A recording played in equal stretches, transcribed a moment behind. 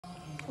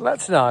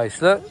That's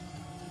nice, look.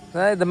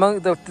 Hey,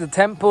 the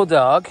temple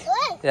dog.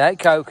 Yeah,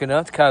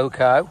 Coconut,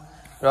 Coco.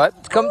 Right,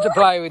 come to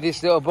play with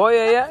this little boy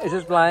here, yeah? He's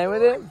just playing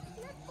with him.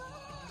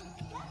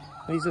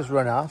 He's just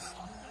run off.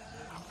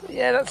 But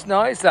yeah, that's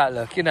nice, that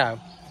look, you know.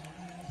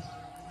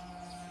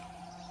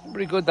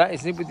 Pretty good, that,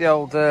 isn't it, with the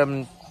old...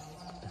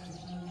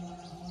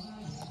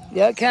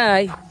 You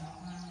okay?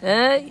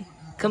 Hey?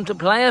 Come to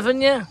play,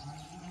 haven't you?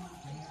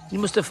 You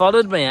must have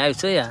followed me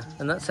out here,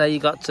 and that's how you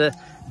got to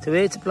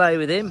here to play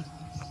with him.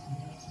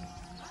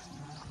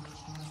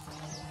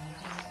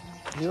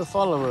 You're a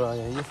follower, are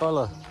you? You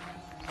follow.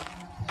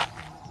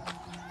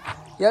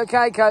 You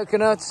okay,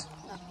 Coconut?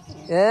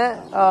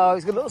 Yeah? Oh,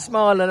 he's got a little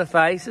smile on her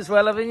face as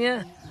well, haven't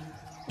you?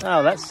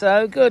 Oh, that's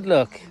so good,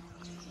 look.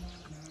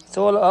 It's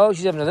all, oh,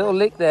 she's having a little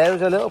lick there.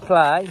 There's a little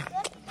play.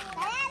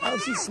 Oh,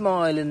 she's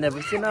smiling and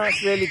everything. Oh,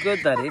 it's really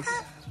good, that is.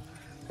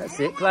 That's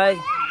it, play.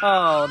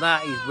 Oh,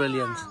 that is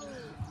brilliant.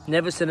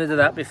 Never seen her do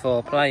that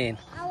before, playing.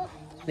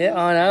 Yeah,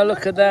 I know,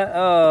 look at that.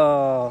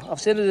 Oh,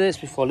 I've seen her do this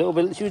before, a little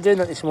bit. She was doing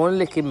that this morning,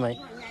 licking me.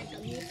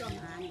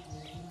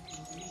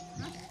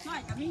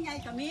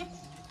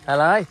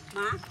 Hello?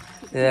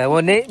 Yeah,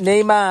 well,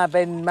 ni ma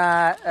ben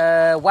ma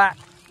wat.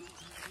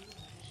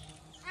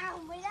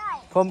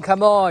 Pum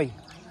kamoy.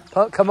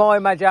 Pum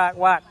kamoy ma jack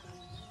wat.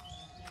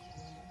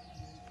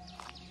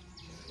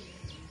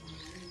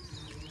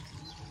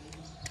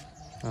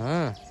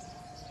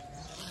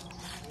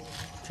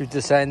 She was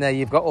just saying there,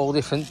 you've got all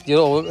different,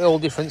 all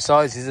different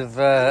sizes of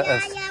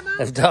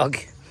dog,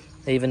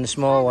 even the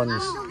small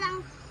ones.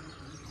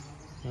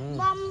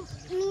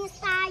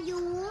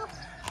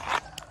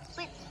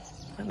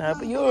 I know,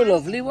 but you're a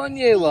lovely one,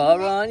 you are,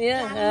 aren't you?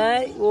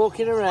 Hey,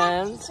 walking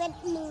around.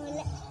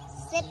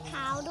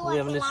 We're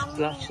having a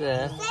scratch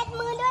there.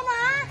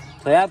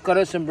 They have got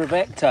us some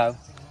Brevecto,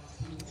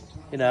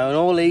 you know, and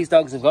all these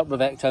dogs have got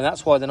Brevecto, and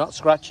that's why they're not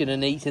scratching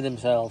and eating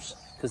themselves,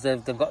 because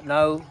they've got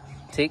no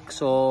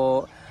ticks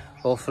or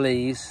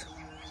fleas.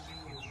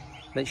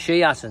 But she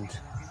hasn't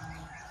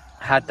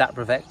had that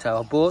Brevecto.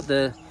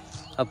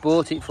 I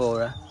bought it for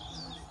her,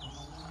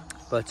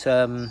 but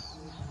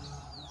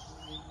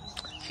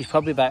she's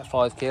probably about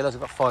 5 kilos.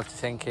 I've got 5 to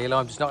 10 kilos.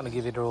 I'm just not going to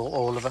give it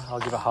all of her. I'll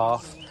give her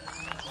half.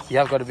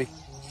 Yeah, I've got to be.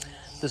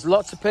 There's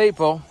lots of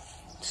people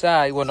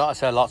say, well, not I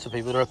say lots of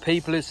people. There are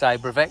people who say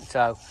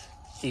Brevecto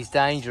is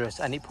dangerous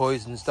and it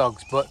poisons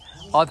dogs. But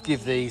I've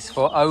given these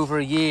for over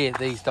a year.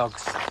 These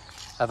dogs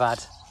have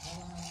had,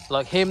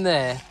 like him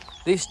there.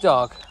 This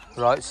dog,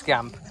 right,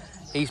 Scamp.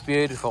 He's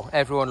beautiful.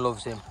 Everyone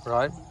loves him,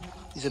 right?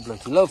 He's a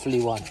bloody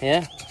lovely one,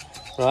 yeah,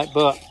 right.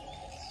 But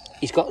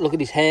he's got, look at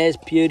his hair's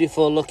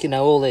beautiful. Look, you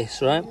know, all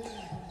this, right?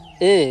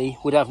 He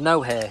would have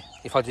no hair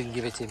if I didn't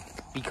give it him.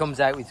 He comes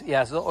out with, he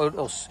has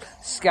little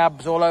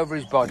scabs all over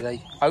his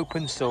body,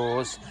 open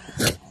sores.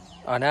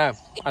 I know,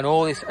 and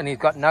all this, and he's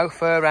got no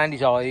fur around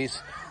his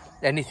eyes,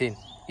 anything.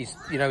 He's,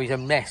 you know, he's a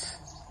mess,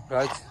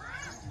 right?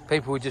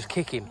 People would just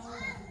kick him,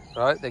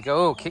 right? They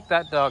go, oh, kick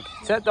that dog.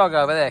 It's that dog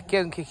over there, go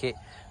and kick it,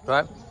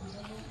 right?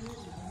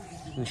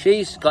 And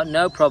she's got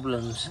no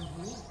problems.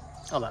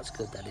 Oh, that's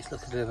good, that is.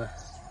 Look at her.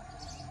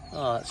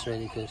 Oh, that's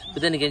really good.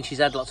 But then again, she's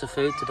had lots of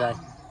food today.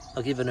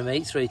 I've given her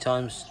meat 3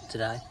 times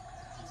today.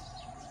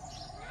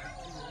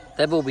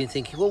 They've all been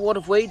thinking, well, what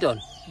have we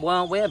done? Why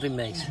aren't we having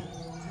meat?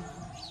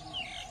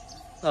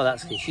 Oh,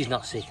 that's good. She's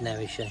not sick now,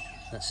 is she?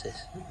 That's it.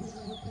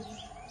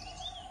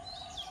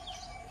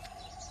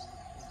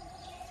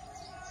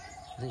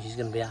 I think she's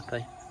going to be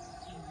happy.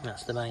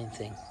 That's the main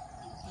thing.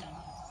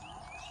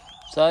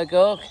 So,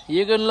 Gork,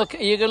 you're going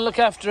to look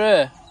after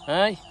her,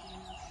 eh?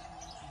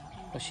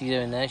 What's she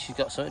doing there? She's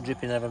got something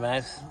dripping out of her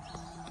mouth.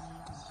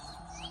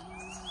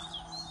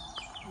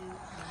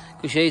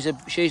 Because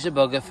she's a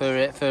bugger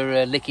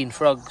for licking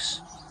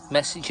frogs.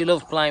 She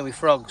loves playing with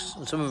frogs,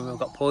 and some of them have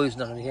got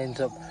poison on them. She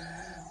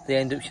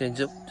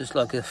ends up just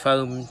like a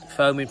foaming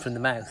from the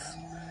mouth.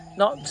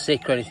 Not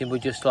sick or anything,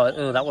 but just like,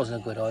 oh, that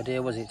wasn't a good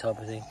idea, was it, type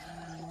of thing.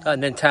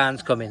 And then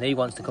Tan's coming. He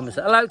wants to come and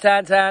say, hello,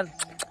 Tan.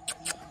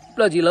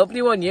 Bloody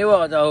lovely one you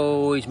are.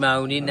 Oh, he's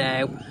moaning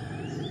now.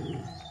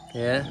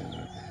 Yeah.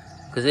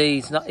 Because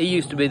he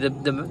used to be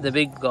the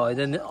big guy.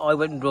 Then I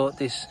went and brought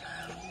this.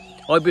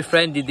 I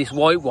befriended this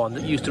white one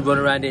that used to run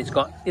around here.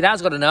 It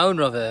has got an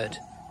owner, I've heard,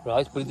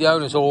 right? But the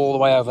owner's all the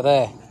way over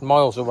there,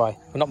 miles away.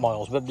 Well, not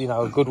miles, but you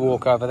know, a good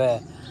walk over there.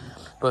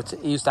 But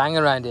he used to hang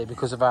around here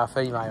because of our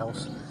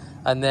females.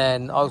 And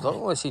then I was like,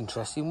 oh, it's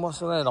interesting. What's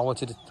that? I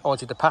wanted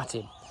to pat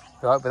him,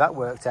 right? But that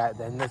worked out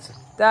then.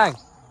 Dang,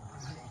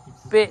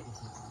 bit.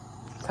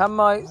 Come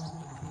on.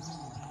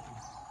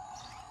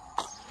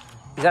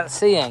 Is that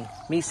siang?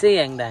 Me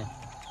siang dang?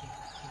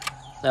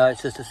 No,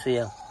 it's just a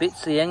seal. Bit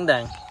siang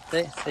dang.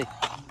 See.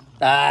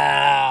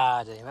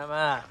 Ah, di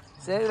mama.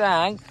 See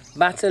dang.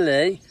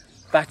 Batali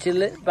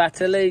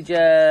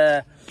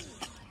ja.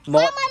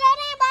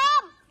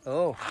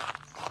 Oh.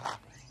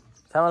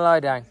 Tell me lie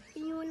dang.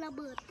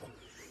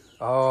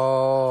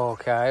 Oh,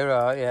 okay,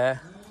 right, yeah.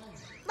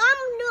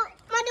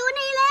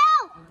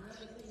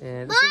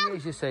 Yeah, the thing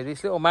is, you see,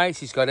 this little mouse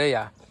he's got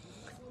here,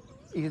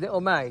 his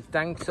little mate,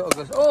 Dang sort of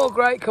goes, oh,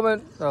 great, come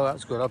on. Oh,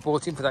 that's good. I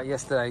bought him for that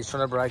yesterday. He's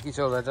trying to break it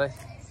already.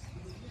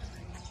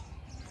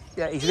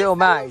 Yeah, his little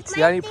mate,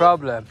 the only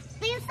problem.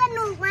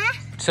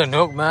 It's a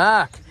Nook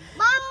Mark.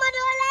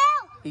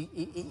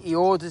 He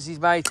orders his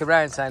mate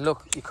around saying,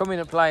 look, you're coming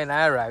to play in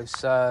our house,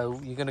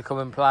 so you're going to come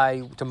and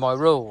play to my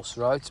rules,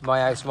 right? My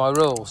house, my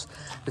rules.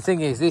 The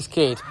thing is, this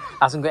kid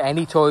hasn't got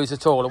any toys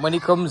at all, and when he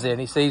comes in,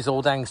 he sees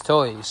all Dang's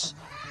toys.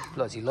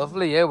 Bloody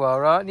lovely, you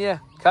are, aren't you?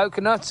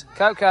 Coconut,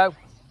 Coco.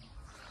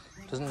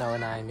 Doesn't know her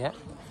name yet.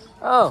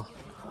 Oh,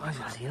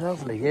 bloody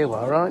lovely, you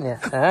are, aren't you?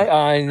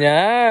 I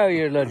know,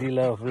 you're bloody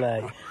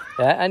lovely.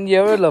 Yeah, and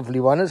you're a lovely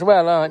one as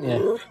well, aren't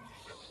you?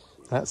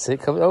 That's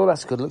it. Oh,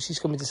 that's good. Look, she's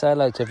coming to say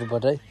hello to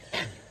everybody.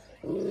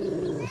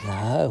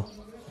 No.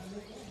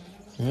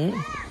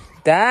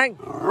 Dang.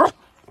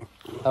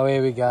 Oh,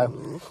 here we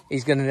go.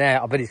 He's going to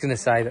now. I bet he's going to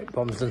say that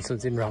Bomb's done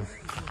something wrong.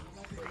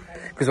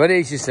 Because what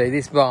did you see?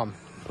 This Bomb,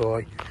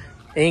 boy,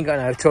 he ain't got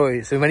no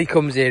toys. So when he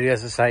comes here,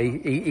 as I say,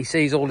 he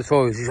sees all the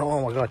toys. He's,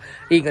 oh my God.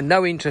 He ain't got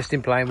no interest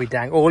in playing with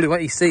Dang.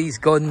 He sees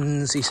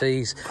guns, he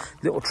sees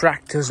little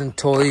tractors and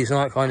toys and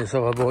all that kind of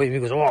stuff. Boy, he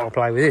goes, oh, I'll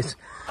play with this.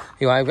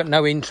 Anyway, I've got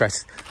no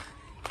interest.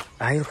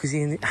 Hey, look, is he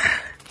in the...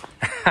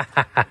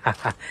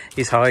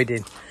 He's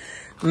hiding.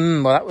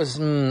 Well, that's a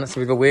bit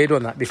of a weird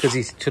one, that, because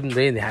he shouldn't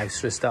be in the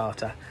house for a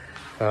starter.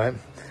 All right.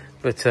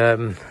 But, what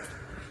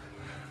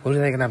are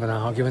they going to have an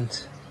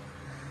argument?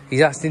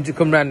 He's asked him to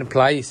come round and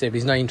play, you see, but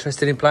he's not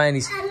interested in playing.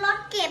 He's...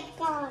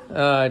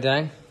 Oh,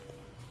 dang.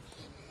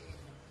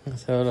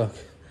 So, look.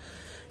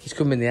 He's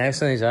come in the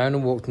house on his own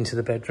and walked into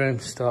the bedroom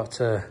to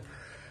start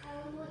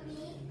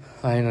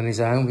playing on his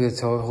own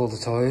with all the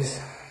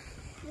toys.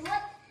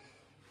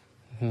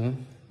 All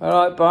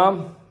right,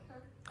 Bomb.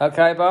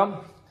 Okay,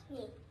 Bomb.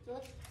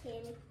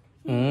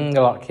 I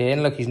like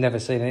Kane. Look, he's never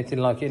seen anything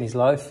like it in his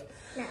life.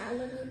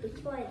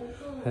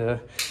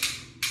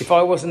 If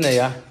I wasn't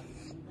here,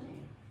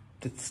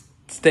 they'd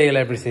steal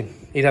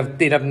everything. He'd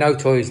have no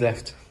toys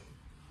left.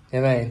 You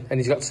know what I mean? And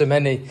he's got so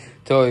many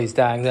toys,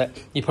 Dang, that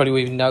you probably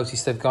wouldn't even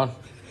notice they've gone.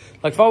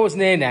 Like if I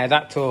wasn't here now,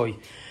 that toy,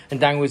 and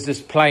Dang was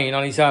just playing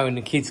on his own,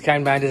 and kids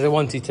came round as they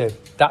wanted to,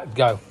 that'd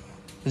go.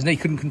 He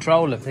couldn't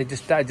control them. That'd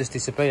just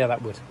disappear,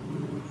 that would.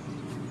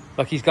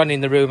 Like he's gone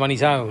in the room on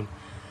his own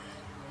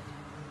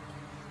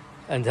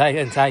and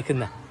taken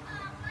them.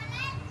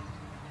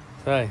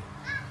 So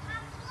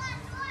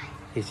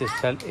he's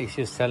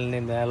just telling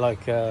him there,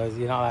 like,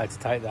 you're not allowed to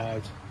take that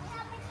out.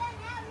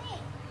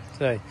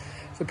 So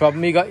it's the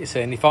problem you got, you see.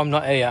 And if I'm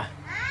not here,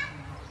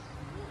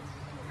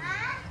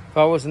 if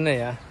I wasn't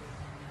here,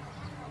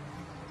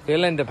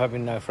 he'll end up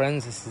having no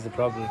friends. This is the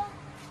problem.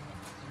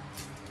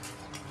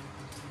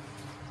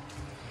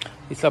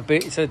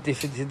 It's a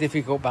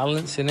difficult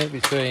balance, isn't it,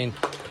 between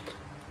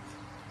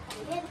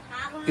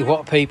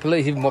what people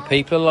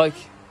are like.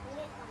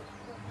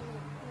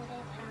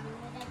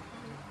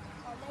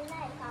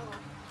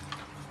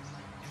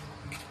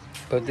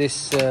 But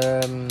this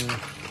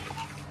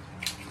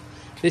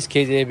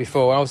kid here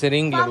before, I was in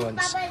England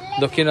once,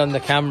 looking on the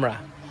camera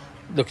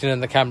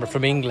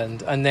from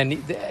England, and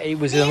then it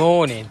was in the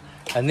morning,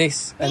 and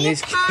this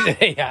kid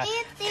here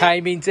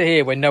came into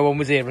here when no one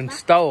was here and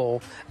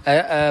stole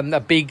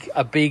a big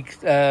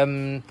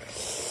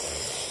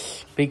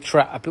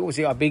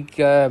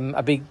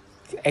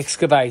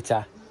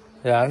excavator.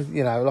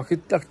 You know, like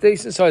a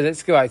decent sized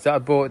excavator that I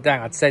bought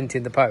down. I'd sent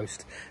in the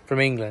post from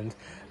England,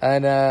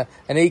 and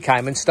he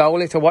came and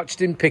stole it. I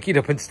watched him pick it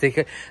up and stick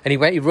it, and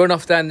he run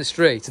off down the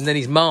street. And then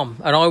his mum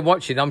and I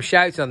watching. I'm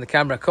shouting on the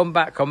camera, "Come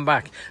back, come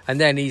back!" And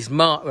then his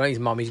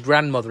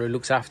grandmother, who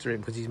looks after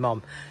him, because his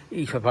mum,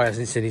 he probably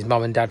hasn't seen his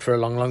mum and dad for a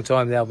long, long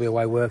time. They'll be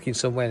away working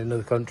somewhere in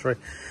another country.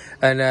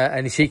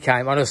 And she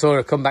came, and I saw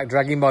her come back,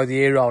 dragging by the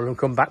ear roll, and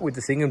come back with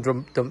the thing and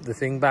dump the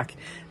thing back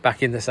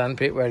in the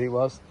sandpit where it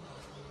was.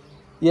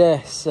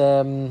 Yes,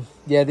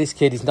 this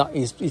kid is not.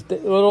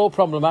 They're all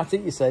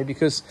problematic, you see,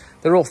 because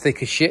they're all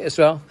thick as shit as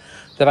well.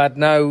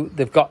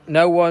 They've got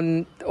no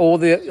one.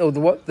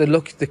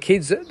 The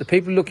kids, the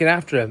people looking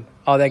after them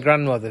are their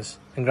grandmothers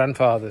and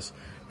grandfathers.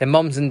 Their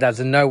mums and dads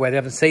are nowhere. They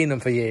haven't seen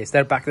them for years.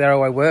 They're back there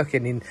away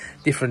working in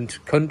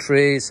different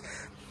countries,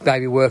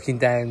 maybe working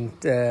down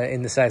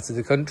in the south of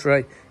the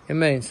country. You know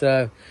what I mean?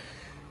 So,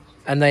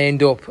 and they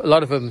end up, a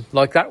lot of them,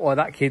 like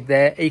that kid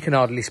there, he can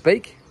hardly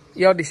speak.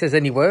 He hardly says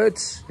any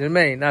words. You know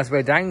what I mean? That's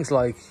where Dang's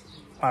like,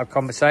 I have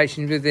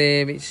conversations with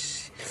him.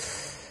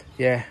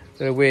 They're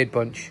a weird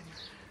bunch.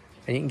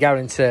 And you can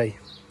guarantee,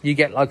 you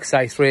get like,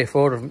 say, 3 or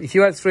 4 of them. If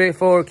you had 3 or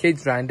 4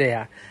 kids around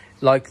here,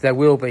 like there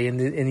will be in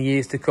the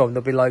years to come,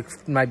 there'll be like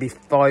maybe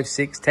 5,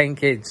 6, 10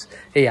 kids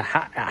here,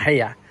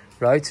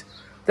 right?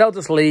 They'll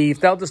just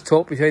leave. They'll just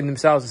talk between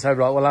themselves and say,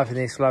 right, we're having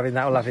this, we're having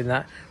that, we're having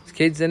that. It's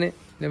kids, isn't it?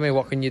 You know what I mean?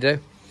 What can you do?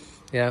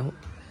 You know,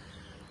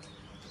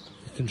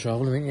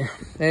 control them, ain't you?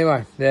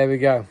 Anyway, there we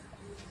go.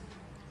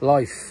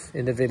 Life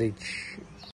in the village.